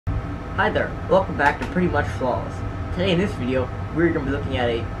Hi there, welcome back to Pretty Much Flawless. Today in this video, we're going to be looking at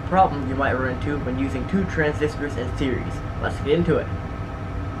a problem you might run into when using two transistors in series. Let's get into it.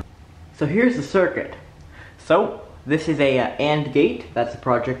 So here's the circuit. So this is a AND gate, that's the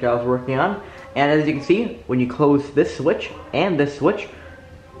project I was working on. And as you can see, when you close this switch and this switch,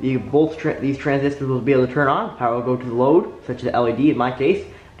 these transistors will be able to turn on, power will go to the load, such as the LED in my case,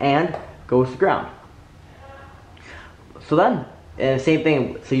 and goes to ground. So then, same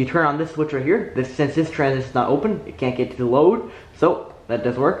thing, so you turn on this switch right here. Since this transistor is not open, it can't get to the load, so that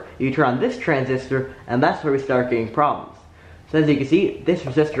does work. You turn on this transistor, and that's where we start getting problems. So as you can see, this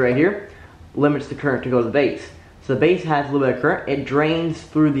resistor right here limits the current to go to the base. So the base has a little bit of current, it drains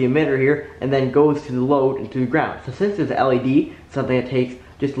through the emitter here, and then goes to the load and to the ground. So since it's an LED, something that takes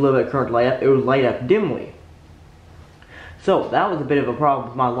just a little bit of current to light up, it would light up dimly. So that was a bit of a problem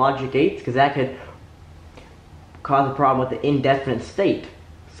with my logic gates, because that could cause a problem with the indefinite state.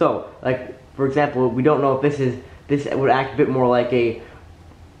 So, like, for example, we don't know if this would act a bit more like a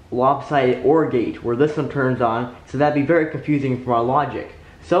lopsided OR gate, where this one turns on, so that'd be very confusing for our logic.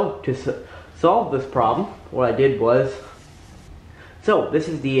 So, to solve this problem, what I did was, so this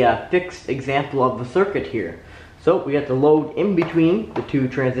is the fixed example of the circuit here. So, we got the load in between the two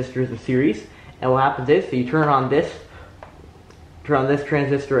transistors in series, and what happens is, so you turn on this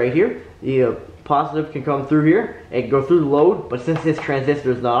transistor right here, the positive can come through here, it can go through the load, but since this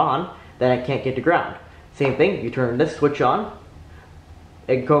transistor is not on, then it can't get to ground. Same thing, you turn this switch on,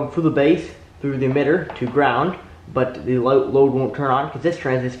 it can come through the base, through the emitter to ground, but the load won't turn on because this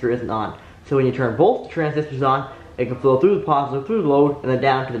transistor isn't on. So when you turn both transistors on, it can flow through the positive, through the load, and then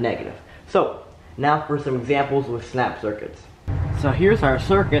down to the negative. So, now for some examples with snap circuits. So here's our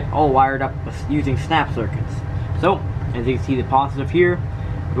circuit all wired up using snap circuits. So, as you can see, the positive here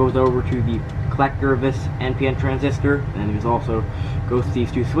goes over to the collector of this NPN transistor, and it also goes to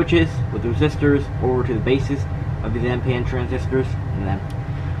these two switches with the resistors over to the bases of these NPN transistors, and then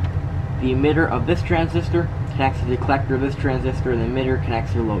the emitter of this transistor connects to the collector of this transistor, and the emitter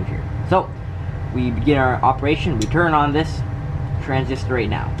connects to the load here. So we begin our operation, we turn on this transistor right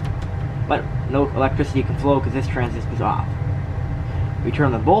now, but no electricity can flow because this transistor is off. We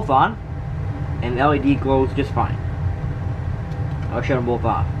turn them both on, and the LED glows just fine. I'll shut them both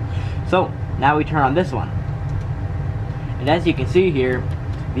off. So now we turn on this one, and as you can see here,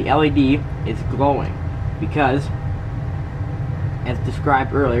 the LED is glowing because, as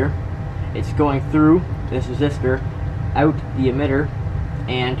described earlier, it's going through this resistor, out the emitter,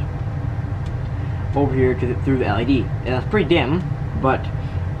 and over here through the LED. And it's pretty dim, but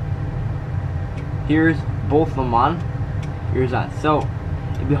here's both of them on, here's on. So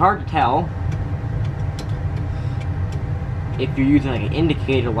it'd be hard to tell if you're using like an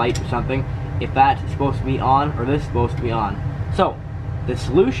indicator light or something, if that's supposed to be on or this is supposed to be on. So the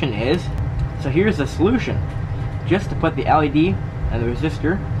solution is, so here's the solution, just to put the LED and the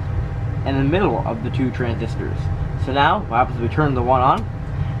resistor in the middle of the two transistors. So now what happens is we turn the one on,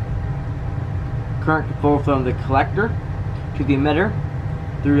 current can flow from the collector to the emitter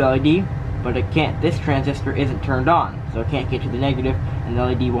through the LED, but it can't, this transistor isn't turned on, so it can't get to the negative and the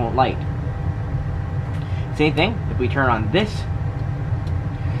LED won't light. Same thing, if we turn on this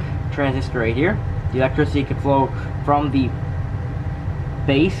transistor right here, the electricity can flow from the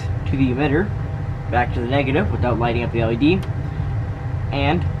base to the emitter back to the negative without lighting up the LED,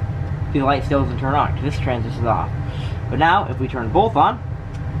 and the light still doesn't turn on because this transistor is off. But now if we turn both on,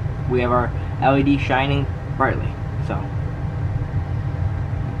 we have our LED shining brightly. So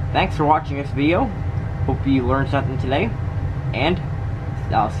thanks for watching this video, hope you learned something today, and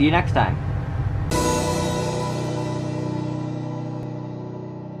I'll see you next time.